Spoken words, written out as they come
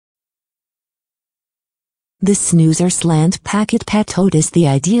The Snoozer Slant Packet Pet Tote is the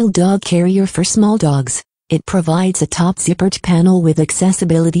ideal dog carrier for small dogs. It provides a top zippered panel with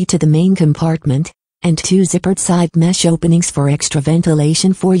accessibility to the main compartment, and two zippered side mesh openings for extra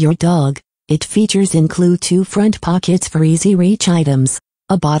ventilation for your dog. Its features include two front pockets for easy reach items,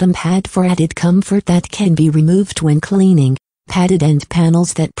 a bottom pad for added comfort that can be removed when cleaning, padded end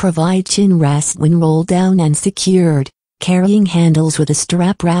panels that provide chin rest when rolled down and secured, carrying handles with a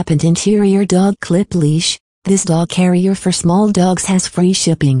strap wrap and interior dog clip leash. This dog carrier for small dogs has free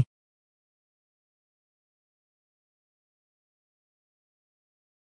shipping.